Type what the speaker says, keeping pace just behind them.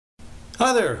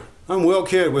Hi there, I'm Will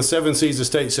Kidd with 7 Seas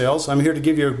Estate Sales. I'm here to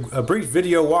give you a brief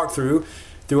video walkthrough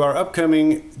through our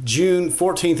upcoming June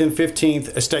 14th and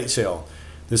 15th estate sale.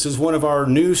 This is one of our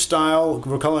new style,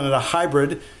 we're calling it a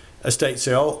hybrid estate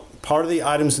sale. Part of the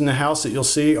items in the house that you'll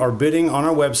see are bidding on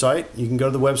our website. You can go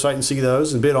to the website and see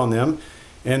those and bid on them.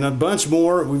 And a bunch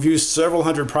more. We've used several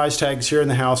hundred price tags here in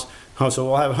the house, so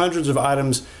we'll have hundreds of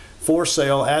items for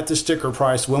sale at the sticker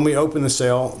price when we open the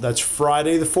sale. That's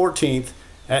Friday the 14th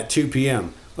at 2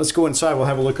 p.m. Let's go inside, we'll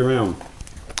have a look around.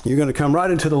 You're going to come right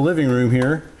into the living room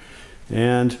here,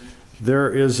 and there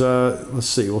is let's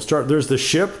see, we'll start, there's the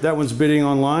ship, that one's bidding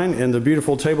online, and the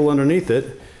beautiful table underneath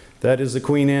it, that is the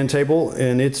Queen Anne table,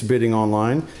 and it's bidding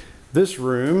online. This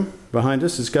room behind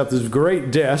us, it's got this great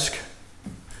desk.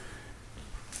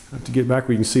 I have to get back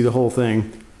where you can see the whole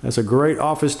thing. That's a great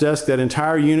office desk. That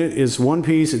entire unit is one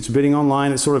piece. It's bidding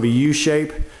online. It's sort of a U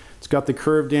shape. It's got the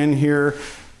curved end here,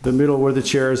 the middle where the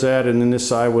chair is at, and then this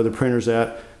side where the printer's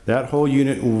at. That whole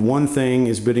unit, one thing,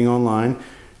 is bidding online.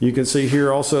 You can see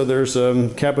here also there's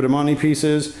Capodimonte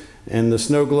pieces and the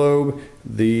snow globe,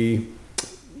 the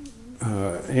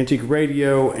antique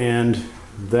radio, and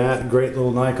that great little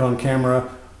Nikon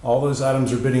camera. All those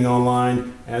items are bidding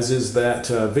online, as is that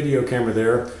video camera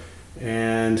there.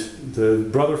 And the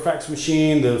Brother fax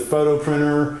machine, the photo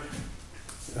printer,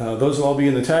 those will all be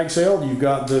in the tag sale. You've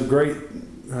got the great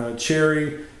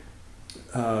cherry,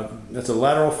 that's a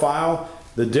lateral file.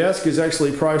 The desk is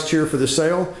actually priced here for the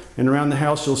sale, and around the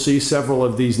house you'll see several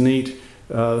of these neat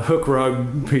hook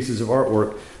rug pieces of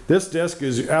artwork. This desk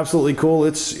is absolutely cool.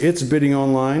 It's bidding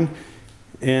online,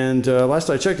 and last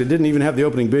I checked it didn't even have the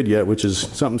opening bid yet, which is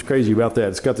something's crazy about that.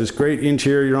 It's got this great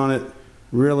interior on it,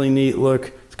 really neat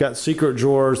look. It's got secret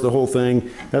drawers, the whole thing.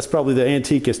 That's probably the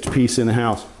antiquest piece in the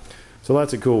house. So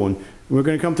that's a cool one. We're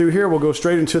going to come through here. We'll go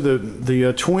straight into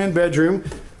the twin bedroom.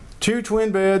 2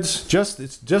 twin beds,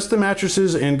 it's just the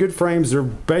mattresses and good frames. They're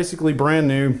basically brand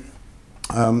new.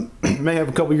 May have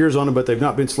a couple years on them, but they've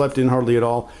not been slept in hardly at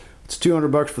all. It's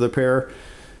 $200 for the pair.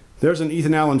 There's an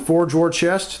Ethan Allen 4-drawer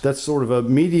chest. That's sort of a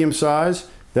medium size.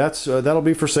 That'll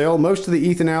be for sale. Most of the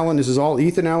Ethan Allen, this is all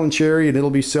Ethan Allen cherry, and it'll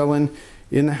be selling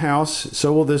in the house.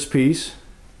 So will this piece.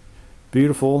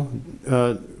 Beautiful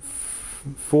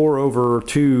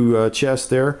 4/2 chest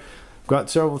there.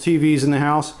 Got several TVs in the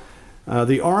house.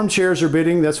 The armchairs are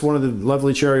bidding. That's one of the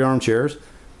lovely cherry armchairs.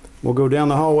 We'll go down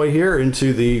the hallway here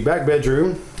into the back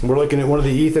bedroom. We're looking at one of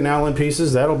the Ethan Allen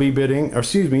pieces. That'll be bidding, or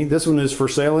excuse me, this one is for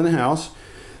sale in the house.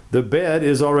 The bed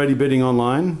is already bidding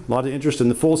online. A lot of interest in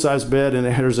the full-size bed, and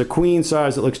there's a queen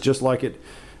size that looks just like it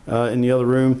in the other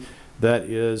room. That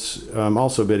is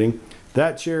also bidding.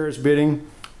 That chair is bidding.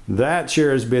 That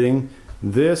chair is bidding.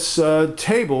 This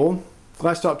table,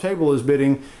 glass top table, is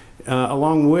bidding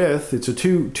along with, it's a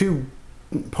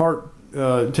two-part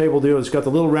table deal. It's got the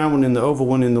little round one and the oval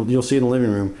one you'll see in the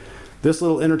living room. This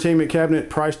little entertainment cabinet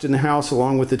priced in the house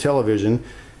along with the television,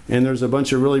 and there's a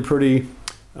bunch of really pretty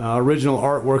original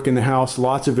artwork in the house.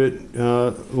 Lots of it,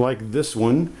 like this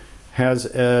one, has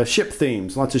ship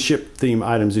themes. Lots of ship theme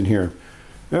items in here.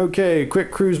 Okay,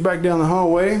 quick cruise back down the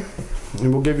hallway,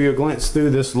 and we'll give you a glance through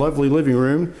this lovely living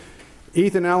room.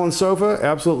 Ethan Allen sofa,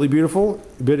 absolutely beautiful,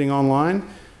 bidding online.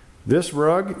 This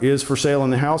rug is for sale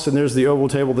in the house, and there's the oval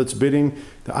table that's bidding.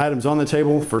 The items on the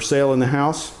table for sale in the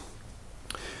house.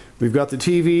 We've got the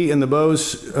TV and the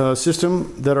Bose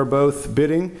system that are both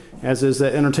bidding, as is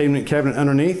that entertainment cabinet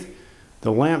underneath.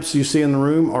 The lamps you see in the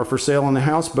room are for sale in the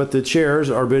house, but the chairs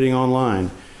are bidding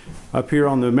online. Up here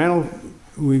on the mantle,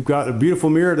 we've got a beautiful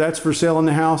mirror that's for sale in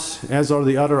the house, as are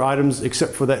the other items,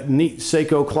 except for that neat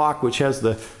Seiko clock, which has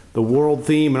the world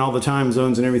theme and all the time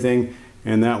zones and everything.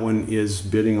 And that one is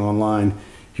bidding online.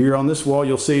 Here on this wall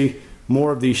you'll see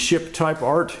more of the ship type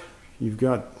art. You've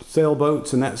got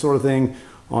sailboats and that sort of thing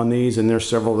on these, and there's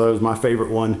several of those. My favorite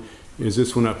one is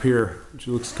this one up here, which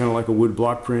looks kind of like a wood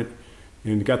block print,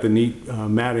 and got the neat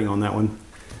matting on that one.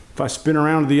 If I spin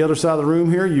around to the other side of the room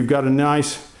here, you've got a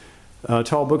nice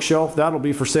tall bookshelf. That'll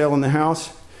be for sale in the house,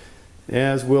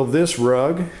 as will this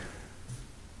rug.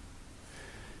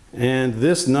 And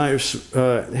this nice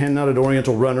hand-knotted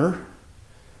oriental runner.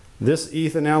 This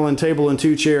Ethan Allen table and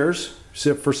 2 chairs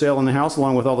for sale in the house,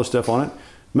 along with all the stuff on it.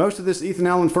 Most of this Ethan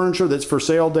Allen furniture that's for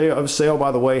sale, day of sale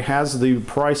by the way, has the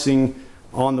pricing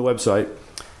on the website.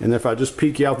 And if I just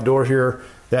peek you out the door here,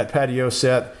 that patio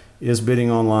set is bidding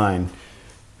online.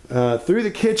 Through the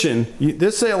kitchen,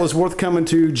 this sale is worth coming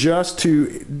to just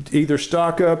to either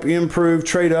stock up, improve,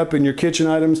 trade up in your kitchen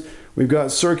items. We've got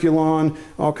Circulon,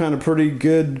 all kind of pretty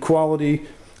good quality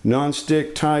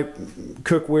non-stick type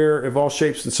cookware of all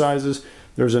shapes and sizes.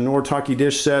 There's a Nortaki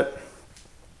dish set.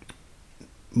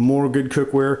 more good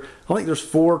cookware. I think there's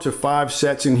 4 to 5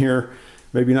 sets in here,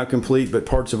 maybe not complete, but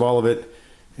parts of all of it,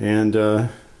 and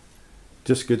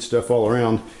just good stuff all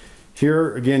around.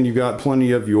 Here again, you've got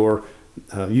plenty of your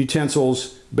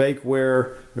utensils,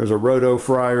 bakeware. There's a Roto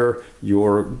fryer,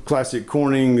 your classic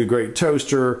Corning, the great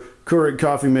toaster, Keurig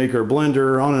coffee maker,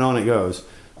 blender, on and on it goes.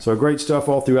 So great stuff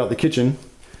all throughout the kitchen.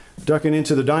 Ducking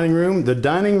into the dining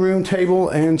room table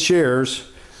and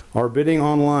chairs are bidding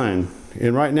online.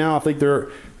 And right now I think they're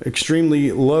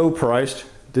extremely low priced.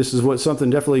 This is what something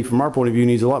definitely from our point of view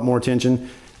needs a lot more attention.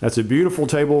 That's a beautiful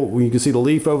table. You can see the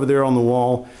leaf over there on the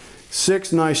wall.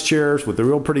 6 nice chairs with the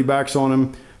real pretty backs on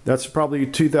them. That's probably a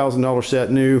 $2,000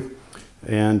 set new,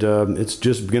 and it's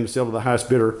just going to sell to the highest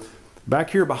bidder. Back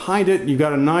here behind it, you've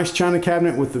got a nice china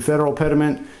cabinet with the federal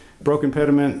pediment, broken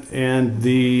pediment, and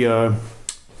the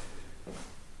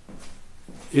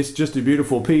it's just a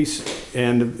beautiful piece,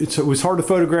 and it was hard to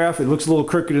photograph. It looks a little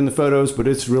crooked in the photos, but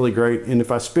it's really great. And if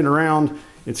I spin around,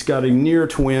 it's got a near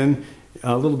twin,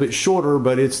 a little bit shorter,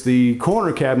 but it's the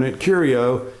corner cabinet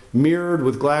curio, mirrored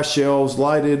with glass shelves,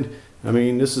 lighted. I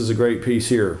mean, this is a great piece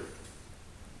here.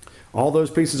 All those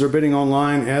pieces are bidding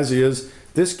online, as is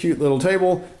this cute little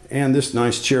table and this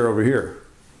nice chair over here.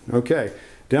 Okay,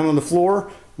 down on the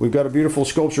floor, we've got a beautiful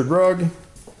sculptured rug,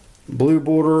 blue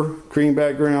border, cream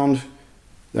background.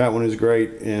 That one is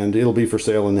great, and it'll be for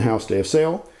sale in the house day of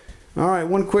sale. All right,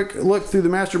 one quick look through the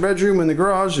master bedroom and the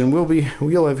garage, and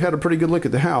we'll have had a pretty good look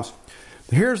at the house.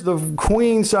 Here's the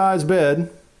queen size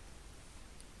bed.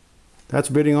 That's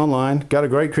bidding online. Got a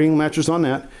great king mattress on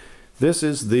that. This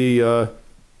is the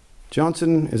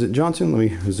Johnson. Is it Johnson? Let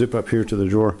me zip up here to the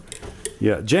drawer.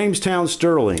 Yeah, Jamestown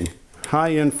Sterling,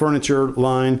 high-end furniture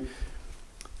line.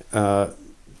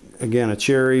 Again, a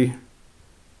cherry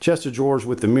chest of drawers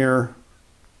with the mirror.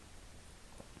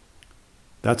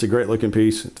 That's a great looking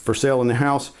piece for sale in the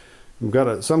house. We've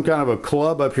got some kind of a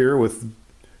club up here with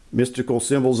mystical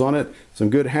symbols on it, some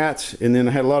good hats, and then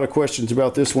I had a lot of questions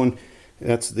about this one.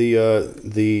 That's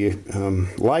the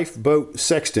lifeboat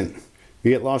sextant. If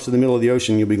you get lost in the middle of the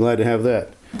ocean, you'll be glad to have that.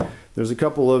 There's a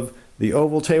couple of the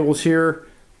oval tables here,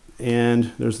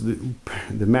 and there's the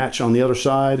match on the other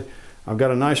side. I've got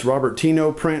a nice Robert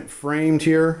Tino print framed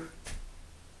here.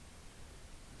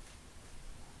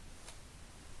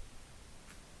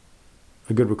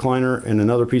 A good recliner, and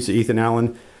another piece of Ethan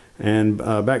Allen. And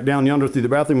back down yonder through the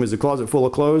bathroom is a closet full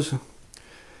of clothes.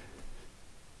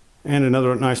 And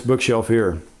another nice bookshelf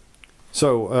here.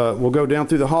 So we'll go down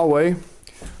through the hallway.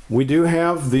 We do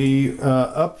have the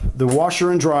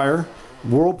washer and dryer,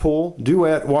 Whirlpool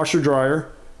Duet washer dryer,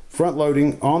 front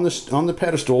loading on the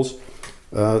pedestals.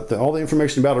 All the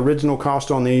information about original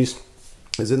cost on these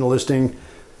is in the listing.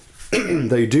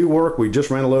 They do work. We just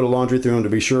ran a load of laundry through them to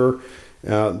be sure.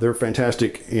 They're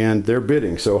fantastic, and they're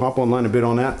bidding. So hop online and bid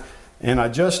on that. And I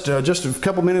just a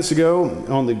couple minutes ago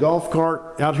on the golf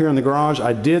cart out here in the garage,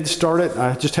 I did start it.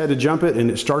 I just had to jump it,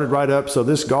 and it started right up. So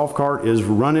this golf cart is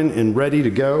running and ready to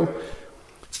go.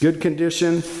 Good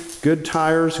condition, good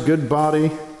tires, good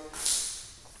body.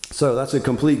 So that's a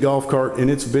complete golf cart,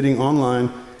 and it's bidding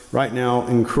online right now,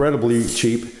 incredibly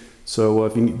cheap. So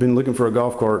if you've been looking for a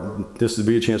golf cart, this would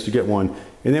be a chance to get one.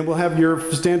 And then we'll have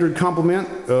your standard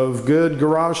complement of good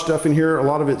garage stuff in here. A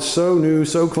lot of it's so new,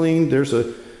 so clean. There's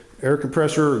a air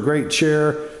compressor, a great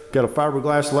chair, got a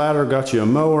fiberglass ladder, got you a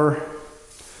mower,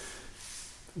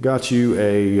 got you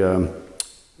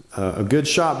a good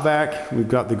shop vac. We've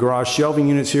got the garage shelving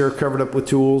units here covered up with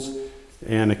tools,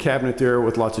 and a cabinet there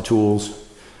with lots of tools.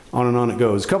 On and on it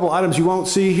goes. A couple items you won't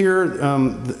see here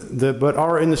but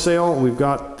are in the sale. We've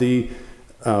got the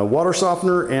water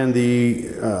softener and the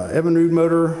Evinrude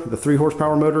motor, the 3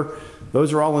 horsepower motor.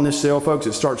 Those are all in this sale, folks.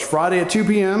 It starts Friday at 2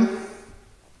 p.m.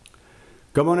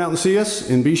 Come on out and see us,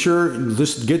 and be sure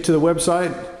just get to the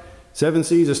website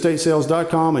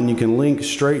 7seasestatesales.com, and you can link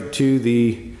straight to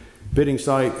the bidding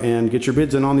site and get your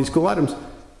bids in on these cool items.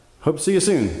 Hope to see you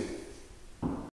soon.